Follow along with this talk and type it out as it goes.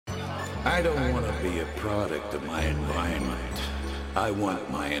I don't want to be a product of my environment. I want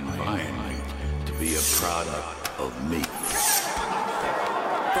my environment to be a product of me.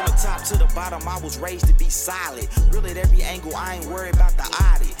 From the top to the bottom, I was raised to be solid. Real at every angle, I ain't worried about the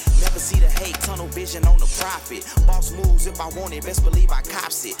audit. Never see the hate, tunnel vision on the profit. Boss moves if I want it, best believe I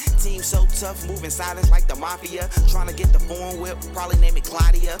cops it. Team so tough, moving silence like the mafia. Trying to get the foreign whip, probably name it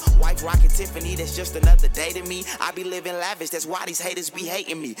Claudia. Wife rockin' Tiffany, that's just another day to me. I be living lavish, that's why these haters be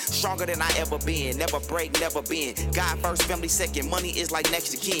hating me. Stronger than I ever been, never break, never bend. God first, family second, money is like next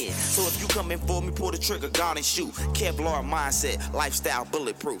to kin. So if you come in for me, pull the trigger, guard and shoot. Kevlar mindset, lifestyle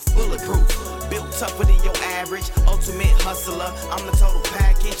bulletproof. Bulletproof, built tougher than your average. Ultimate hustler, I'm the total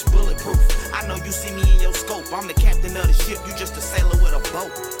package. Bulletproof, I know you see me in your scope. I'm the captain of the ship, you just a sailor with a boat.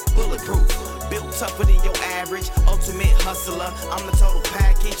 Bulletproof, built tougher than your average. Ultimate hustler, I'm the total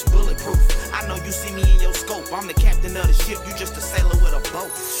package. Bulletproof, I know you see me in your scope. I'm the captain of the ship, you just a sailor with a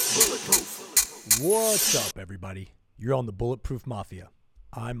boat. Bulletproof. What's up, everybody? You're on the Bulletproof Mafia.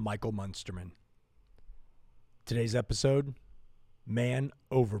 I'm Michael Munsterman. Today's episode, Man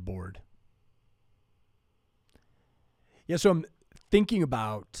Overboard. Yeah, so I'm thinking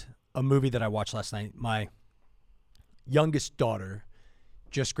about a movie that I watched last night. My youngest daughter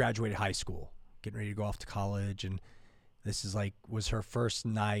just graduated high school, getting ready to go off to college, and this was her first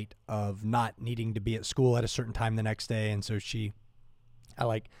night of not needing to be at school at a certain time the next day. And so she, at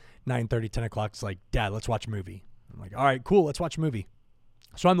like 9:30, 10 o'clock, is like, Dad, let's watch a movie. I'm like, all right, cool, let's watch a movie.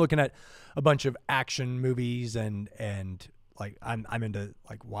 So I'm looking at a bunch of action movies and like I'm into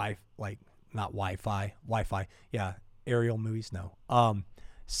like Wi-Fi, yeah, aerial movies, no,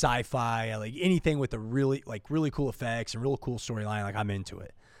 sci-fi, like anything with a really cool effects and real cool storyline, like I'm into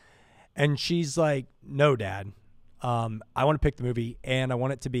it. And she's like, no, Dad, I want to pick the movie and I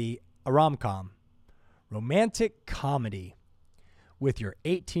want it to be a rom-com, romantic comedy with your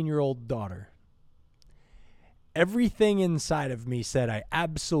 18-year-old daughter. Everything inside of me said I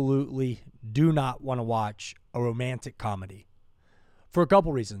absolutely do not want to watch a romantic comedy for a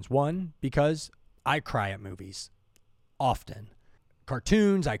couple reasons. One, because I cry at movies often.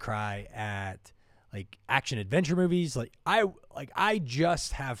 Cartoons, I cry at like action adventure movies. I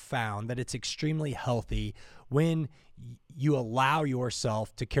just have found that it's extremely healthy when you allow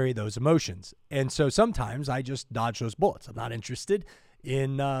yourself to carry those emotions. And so sometimes I just dodge those bullets. I'm not interested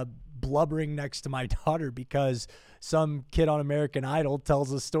in blubbering next to my daughter because some kid on American Idol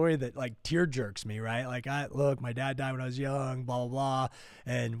tells a story that like tear jerks me, right? Like, my dad died when I was young, blah, blah, blah.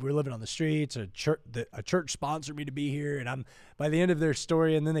 And we're living on the streets. A church sponsored me to be here. And I'm by the end of their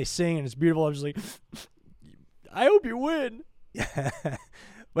story and then they sing and it's beautiful. I'm just like, I hope you win.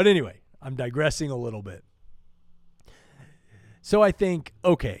 But anyway, I'm digressing a little bit. So I think,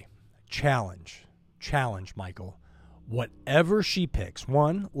 okay, challenge, Michael. Whatever she picks,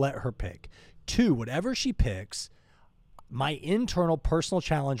 one, let her pick. Two, whatever she picks, my internal personal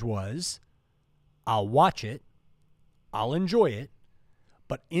challenge was I'll watch it, I'll enjoy it,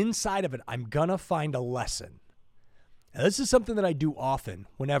 but inside of it, I'm going to find a lesson. Now, this is something that I do often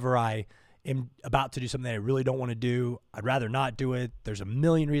whenever I am about to do something that I really don't want to do. I'd rather not do it. There's a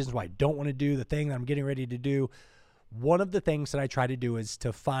million reasons why I don't want to do the thing that I'm getting ready to do. One of the things that I try to do is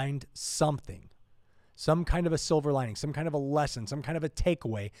to find something, some kind of a silver lining, some kind of a lesson, some kind of a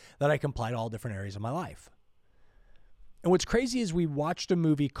takeaway that I can apply to all different areas of my life. And what's crazy is we watched a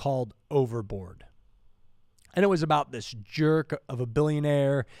movie called Overboard. And it was about this jerk of a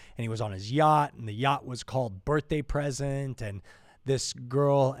billionaire, and he was on his yacht, and the yacht was called Birthday Present, and this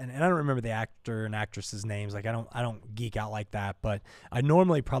girl, and I don't remember the actor and actress's names. Like I don't geek out like that, but I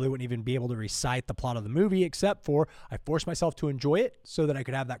normally probably wouldn't even be able to recite the plot of the movie, except for I forced myself to enjoy it so that I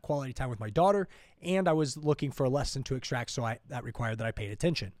could have that quality time with my daughter, and I was looking for a lesson to extract, so that required that I paid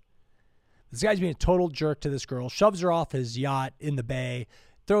attention. This guy's being a total jerk to this girl, shoves her off his yacht in the bay,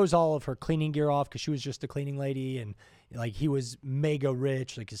 throws all of her cleaning gear off because she was just a cleaning lady, and like he was mega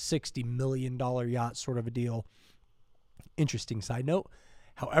rich, like a $60 million yacht sort of a deal. Interesting side note,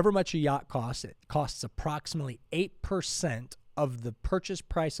 however much a yacht costs, it costs approximately 8% of the purchase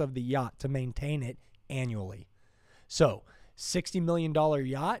price of the yacht to maintain it annually. So $60 million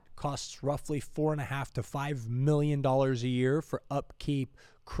yacht costs roughly $4.5 to $5 million a year for upkeep,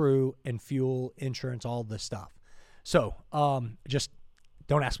 crew, and fuel, insurance, all this stuff. So just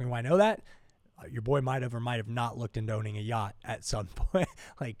don't ask me why I know that. Your boy might have or might have not looked into owning a yacht at some point,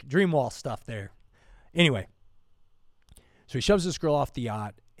 like Dreamwall stuff there. Anyway. So he shoves this girl off the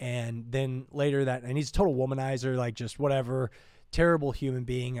yacht, and then later and he's a total womanizer, like just whatever, terrible human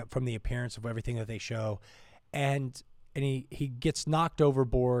being from the appearance of everything that they show. And he gets knocked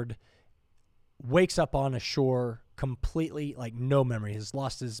overboard, wakes up on a shore completely like no memory, has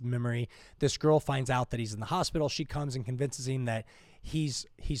lost his memory. This girl finds out that he's in the hospital. She comes and convinces him that he's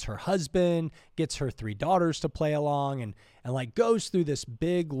her husband, gets her 3 daughters to play along, and like goes through this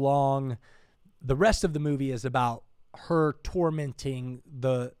big, long, the rest of the movie is about her tormenting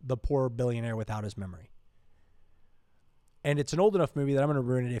the poor billionaire without his memory. And it's an old enough movie that I'm going to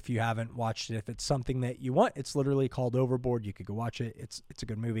ruin it if you haven't watched it. If it's something that you want, it's literally called Overboard. You could go watch it. It's a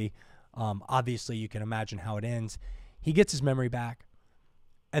good movie. Obviously, you can imagine how it ends. He gets his memory back,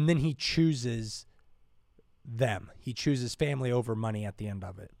 and then he chooses them. He chooses family over money at the end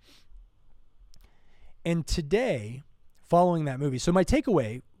of it. And today, following that movie, so my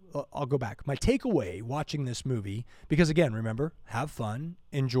takeaway, I'll go back. My takeaway watching this movie, because again, remember, have fun,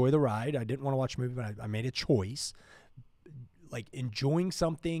 enjoy the ride. I didn't want to watch a movie, but I made a choice. Like enjoying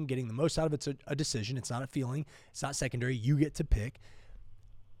something, getting the most out of it's a decision. It's not a feeling. It's not secondary. You get to pick.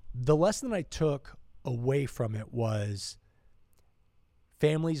 The lesson that I took away from it was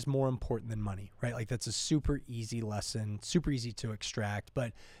family's more important than money, right? Like that's a super easy lesson, super easy to extract,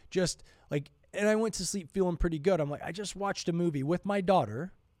 but just like, and I went to sleep feeling pretty good. I'm like, I just watched a movie with my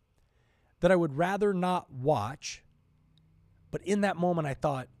daughter that I would rather not watch. But in that moment, I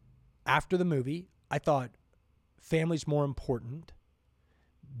thought, after the movie, I thought, family's more important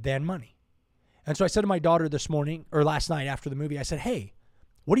than money. And so I said to my daughter last night after the movie, I said, hey,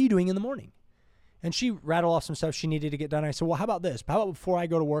 what are you doing in the morning? And she rattled off some stuff she needed to get done. I said, well, how about this? How about before I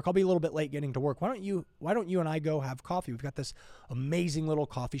go to work? I'll be a little bit late getting to work. Why don't you and I go have coffee? We've got this amazing little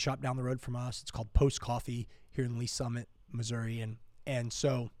coffee shop down the road from us. It's called Post Coffee here in Lee Summit, Missouri. And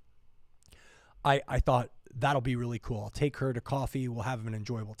so I thought that'll be really cool. I'll take her to coffee. We'll have an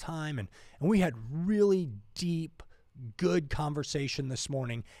enjoyable time. And we had really deep, good conversation this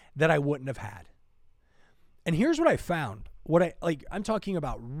morning that I wouldn't have had. And here's what I found. I'm talking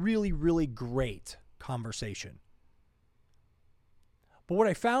about really, really great conversation. But what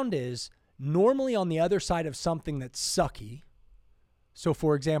I found is normally on the other side of something that's sucky. So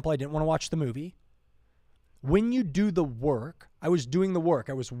for example, I didn't want to watch the movie. When you do the work, I was doing the work.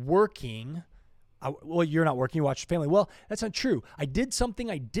 I was working. Well, you're not working, you watch family. Well, that's not true. I did something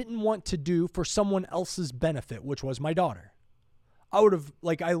I didn't want to do for someone else's benefit, which was my daughter.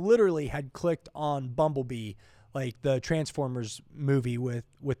 I literally had clicked on Bumblebee, like the Transformers movie with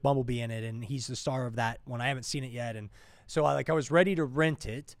Bumblebee in it, and he's the star of that one. I haven't seen it yet. And so I was ready to rent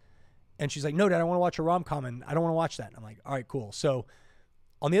it. And she's like, no, Dad, I want to watch a rom-com, and I don't want to watch that. And I'm like, all right, cool. So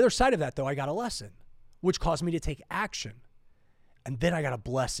on the other side of that, though, I got a lesson, which caused me to take action. And then I got a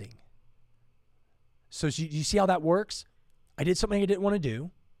blessing. So you see how that works? I did something I didn't want to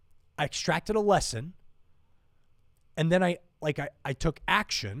do. I extracted a lesson. And then I took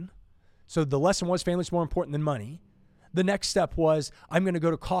action. So the lesson was family's more important than money. The next step was I'm going to go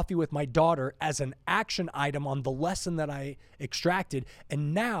to coffee with my daughter as an action item on the lesson that I extracted.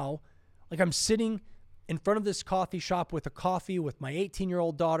 And now, I'm sitting in front of this coffee shop with a coffee with my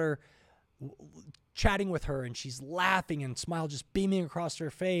 18-year-old daughter, chatting with her, and she's laughing and smile just beaming across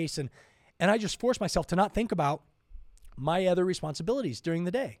her face. And I just forced myself to not think about my other responsibilities during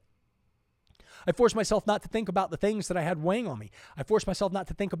the day. I forced myself not to think about the things that I had weighing on me. I forced myself not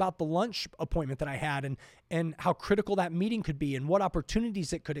to think about the lunch appointment that I had and how critical that meeting could be and what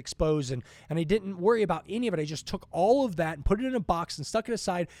opportunities it could expose. And I didn't worry about any of it. I just took all of that and put it in a box and stuck it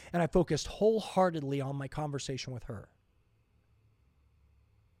aside, and I focused wholeheartedly on my conversation with her.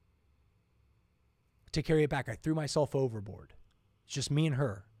 To carry it back, I threw myself overboard. It's just me and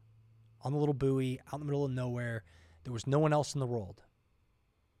her on the little buoy out in the middle of nowhere. There was no one else in the world.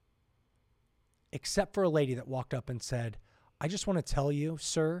 Except for a lady that walked up and said, I just want to tell you,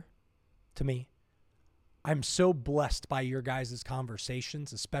 sir, to me, I'm so blessed by your guys'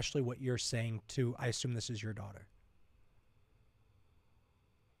 conversations, especially what you're saying to, I assume this is your daughter.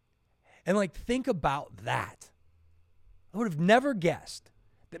 And think about that. I would have never guessed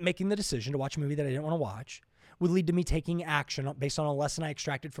that making the decision to watch a movie that I didn't want to watch would lead to me taking action based on a lesson I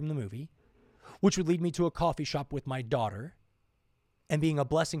extracted from the movie, which would lead me to a coffee shop with my daughter and being a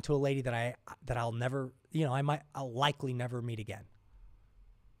blessing to a lady that I'll never, I'll likely never meet again.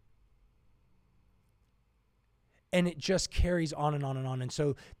 And it just carries on and on and on. And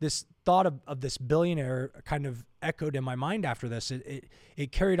so this thought of this billionaire kind of echoed in my mind after this.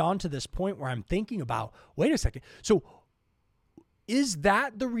 It carried on to this point where I'm thinking about, wait a second. So is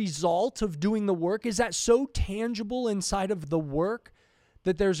that the result of doing the work? Is that so tangible inside of the work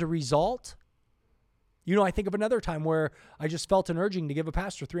that there's a result? I think of another time where I just felt an urging to give a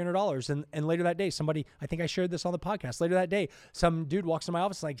pastor $300. And later that day, somebody, I think I shared this on the podcast, later that day, some dude walks in my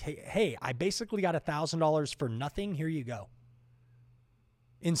office like, hey, I basically got $1,000 for nothing. Here you go.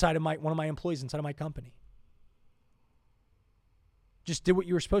 Inside of one of my employees inside of my company. Just did what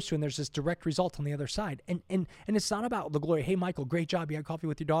you were supposed to, and there's this direct result on the other side. And it's not about the glory. Hey, Michael, great job. You had coffee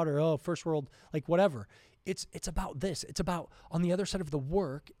with your daughter. Oh, first world, like whatever. It's about this. It's about on the other side of the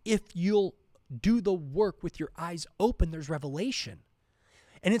work, if you'll do the work with your eyes open, there's revelation.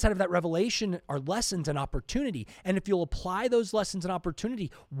 And inside of that revelation are lessons and opportunity. And if you'll apply those lessons and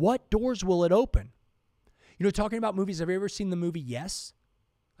opportunity, what doors will it open? You know, talking about movies, have you ever seen the movie Yes?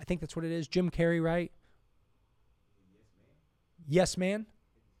 I think that's what it is. Jim Carrey, right? Yes Man?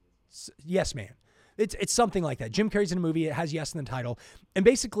 Yes Man. It's something like that. Jim Carrey's in a movie. It has yes in the title. And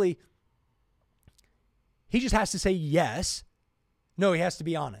basically, he just has to say yes. No, he has to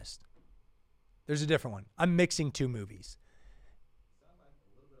be honest. There's a different one. I'm mixing two movies.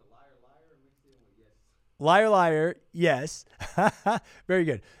 Liar, Liar, yes. Very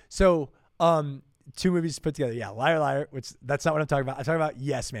good. So, two movies put together. Yeah, Liar, Liar, which that's not what I'm talking about. I'm talking about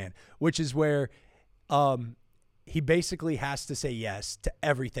Yes Man, which is where he basically has to say yes to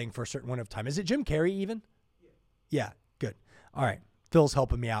everything for a certain amount of time. Is it Jim Carrey even? Yeah, good. All right. Phil's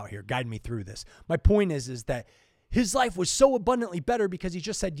helping me out here, guiding me through this. My point is that his life was so abundantly better because he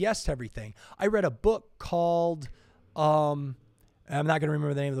just said yes to everything. I read a book called, I'm not going to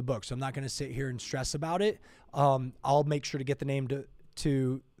remember the name of the book, so I'm not going to sit here and stress about it. I'll make sure to get the name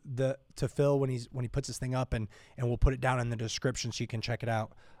to Phil when he puts this thing up, and we'll put it down in the description so you can check it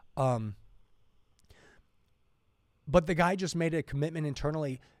out. But the guy just made a commitment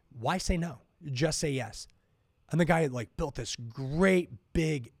internally. Why say no? Just say yes. And the guy like built this great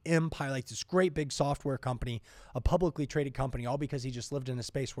big empire, like this great big software company, a publicly traded company, all because he just lived in a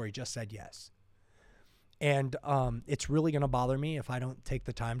space where he just said yes. And it's really going to bother me if I don't take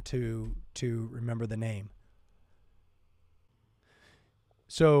the time to remember the name.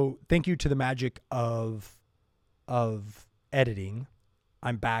 So thank you to the magic of editing.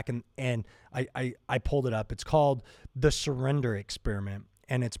 I'm back and I pulled it up. It's called The Surrender Experiment,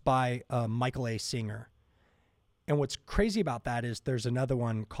 and it's by Michael A. Singer. And what's crazy about that is there's another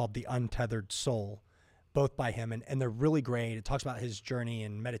one called The Untethered Soul, both by him, and they're really great. It talks about his journey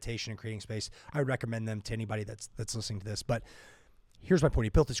in meditation and creating space. I would recommend them to anybody that's listening to this. But here's my point. He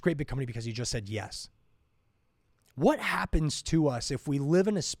built this great big company because he just said yes. What happens to us if we live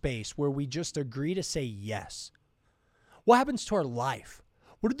in a space where we just agree to say yes? What happens to our life?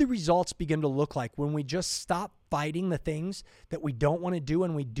 What do the results begin to look like when we just stop fighting the things that we don't want to do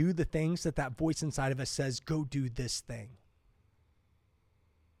and we do the things that voice inside of us says, go do this thing?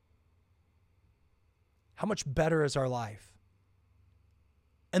 How much better is our life?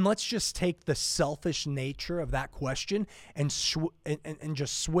 And let's just take the selfish nature of that question and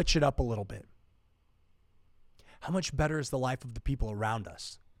just switch it up a little bit. How much better is the life of the people around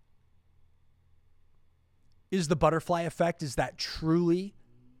us? Is the butterfly effect, is that truly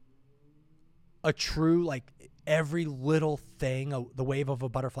a true, like every little thing, the wave of a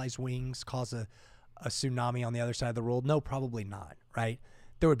butterfly's wings cause a tsunami on the other side of the world? No, probably not, right?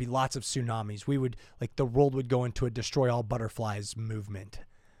 There would be lots of tsunamis. The world would go into a destroy all butterflies movement.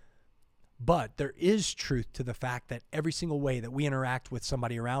 But there is truth to the fact that every single way that we interact with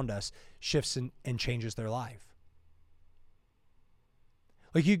somebody around us shifts and changes their life.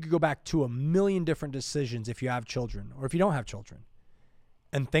 Like you could go back to a million different decisions if you have children or if you don't have children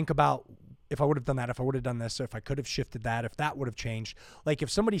and think about if I would have done that, if I would have done this, if I could have shifted that, if that would have changed. Like if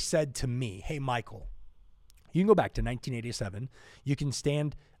somebody said to me, hey, Michael, you can go back to 1987. You can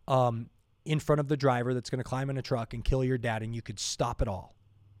stand in front of the driver that's going to climb in a truck and kill your dad, and you could stop it all.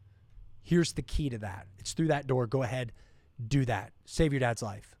 Here's the key to that. It's through that door. Go ahead, do that. Save your dad's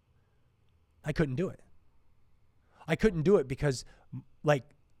life. I couldn't do it. I couldn't do it because, like,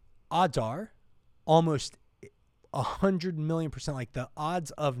 odds are almost 100 million%, like the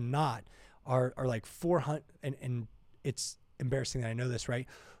odds of not are like 400, and it's embarrassing that I know this, right?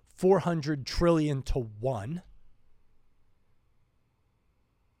 400 trillion to 1.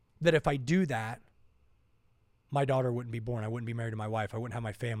 That if I do that, my daughter wouldn't be born. I wouldn't be married to my wife. I wouldn't have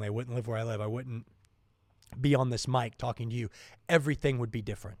my family. I wouldn't live where I live. I wouldn't be on this mic talking to you. Everything would be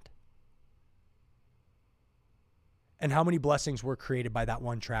different. And how many blessings were created by that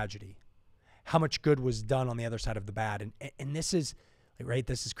one tragedy? How much good was done on the other side of the bad? And this is, right,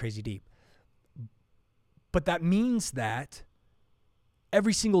 this is crazy deep. But that means that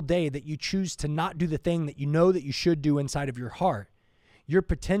every single day that you choose to not do the thing that you know that you should do inside of your heart, you're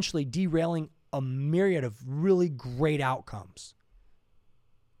potentially derailing a myriad of really great outcomes.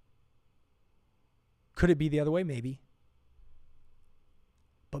 Could it be the other way? Maybe.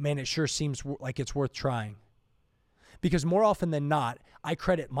 But man, it sure seems like it's worth trying. Because more often than not, I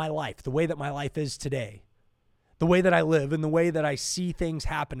credit my life, the way that my life is today, the way that I live and the way that I see things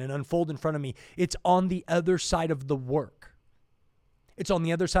happen and unfold in front of me, it's on the other side of the work. It's on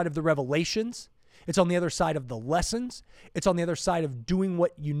the other side of the revelations. It's on the other side of the lessons. It's on the other side of doing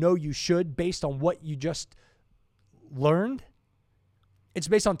what you know you should based on what you just learned. It's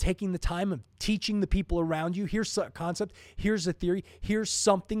based on taking the time of teaching the people around you. Here's a concept. Here's a theory. Here's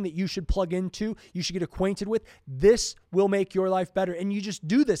something that you should plug into. You should get acquainted with. This will make your life better. And you just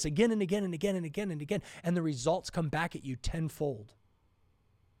do this again and again and again and again and again. And the results come back at you tenfold.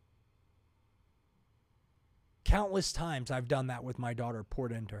 Countless times I've done that with my daughter,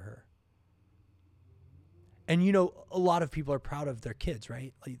 poured into her. And you know, a lot of people are proud of their kids,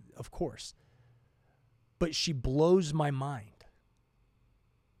 right? Like, of course. But she blows my mind.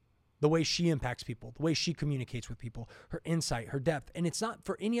 The way she impacts people, the way she communicates with people, her insight, her depth. And it's not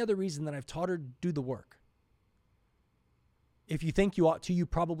for any other reason than I've taught her to do the work. If you think you ought to, you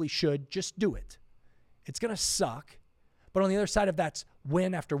probably should. Just do it. It's going to suck. But on the other side of that's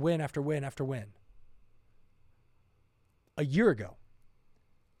win after win after win after win. A year ago,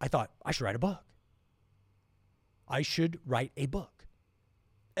 I thought, I should write a book. I should write a book.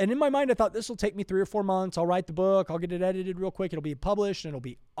 And in my mind, I thought this will take me 3 or 4 months. I'll write the book. I'll get it edited real quick. It'll be published and it'll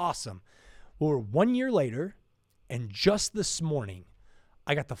be awesome. Well, we're 1 year later, and just this morning,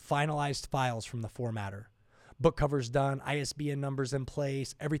 I got the finalized files from the formatter. Book cover's done, ISBN numbers in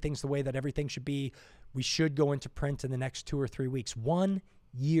place. Everything's the way that everything should be. We should go into print in the next 2 or 3 weeks. 1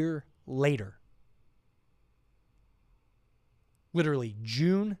 year later. Literally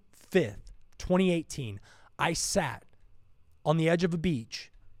June 5th, 2018, I sat on the edge of a beach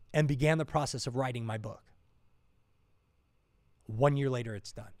and began the process of writing my book. 1 year later,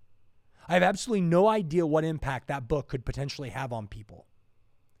 it's done. I have absolutely no idea what impact that book could potentially have on people.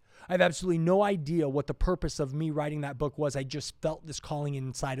 I have absolutely no idea what the purpose of me writing that book was. I just felt this calling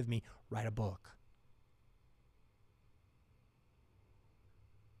inside of me, write a book.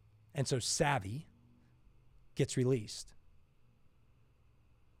 And so Savvy gets released.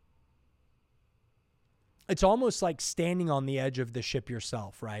 It's almost like standing on the edge of the ship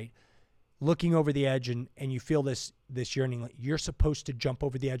yourself, right? Looking over the edge and you feel this yearning. Like you're supposed to jump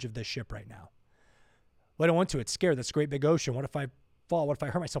over the edge of this ship right now. Well, I don't want to. It's scary. That's a great big ocean. What if I fall? What if I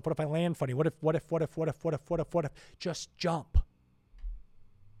hurt myself? What if I land funny? What if? Just jump.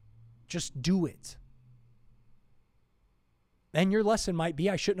 Just do it. And your lesson might be,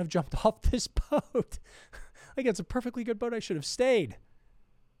 I shouldn't have jumped off this boat. Like, it's a perfectly good boat. I should have stayed.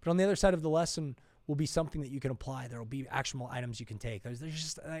 But on the other side of the lesson will be something that you can apply. There will be actionable items you can take. There's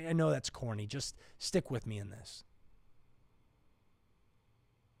just, I know that's corny. Just stick with me in this.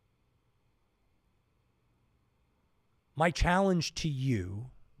 My challenge to you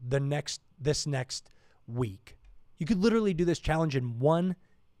this next week, you could literally do this challenge in 1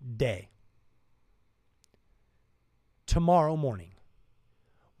 day. Tomorrow morning,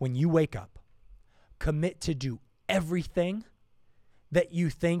 when you wake up, commit to do everything that you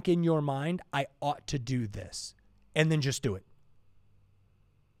think in your mind, I ought to do this, and then just do it.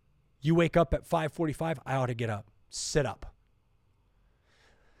 You wake up at 5:45, I ought to get up, sit up.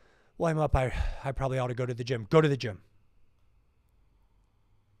 Well, I'm up, I probably ought to go to the gym. Go to the gym.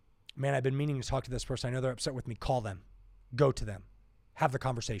 Man, I've been meaning to talk to this person. I know they're upset with me. Call them. Go to them. Have the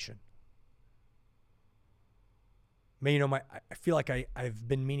conversation. Man, you know, I feel like I've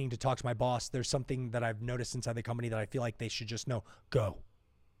been meaning to talk to my boss. There's something that I've noticed inside the company that I feel like they should just know. Go.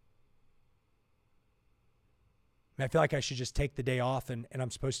 I feel like I should just take the day off and I'm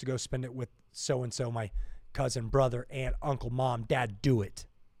supposed to go spend it with so-and-so, my cousin, brother, aunt, uncle, mom, dad. Do it.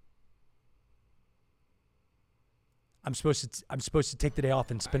 I'm supposed to take the day off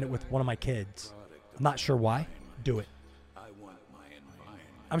and spend it with one of my kids. I'm not sure why. Do it.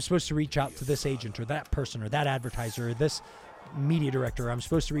 I'm supposed to reach out to this agent or that person or that advertiser or this media director. I'm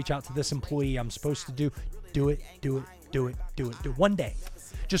supposed to reach out to this employee. I'm supposed to do it. 1 day.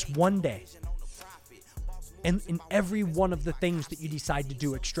 Just 1 day. And in every one of the things that you decide to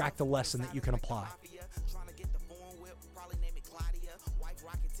do, extract the lesson that you can apply.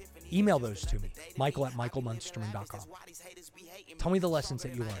 Email those to me, michael@michaelmunsterman.com. Tell me the lessons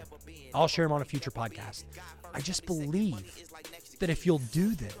that you learned. I'll share them on a future podcast. I just believe that if you'll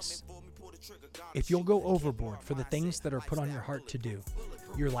do this, if you'll go overboard for the things that are put on your heart to do,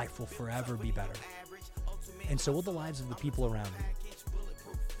 your life will forever be better. And so will the lives of the people around you.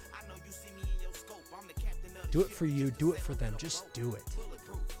 Do it for you. Do it for them. Just do it.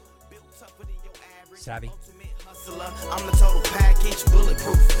 Savvy? I'm the total package,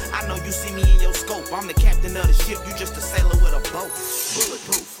 bulletproof. I know you see me in your scope. I'm the captain of the ship. You just a sailor with a boat.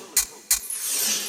 Bulletproof.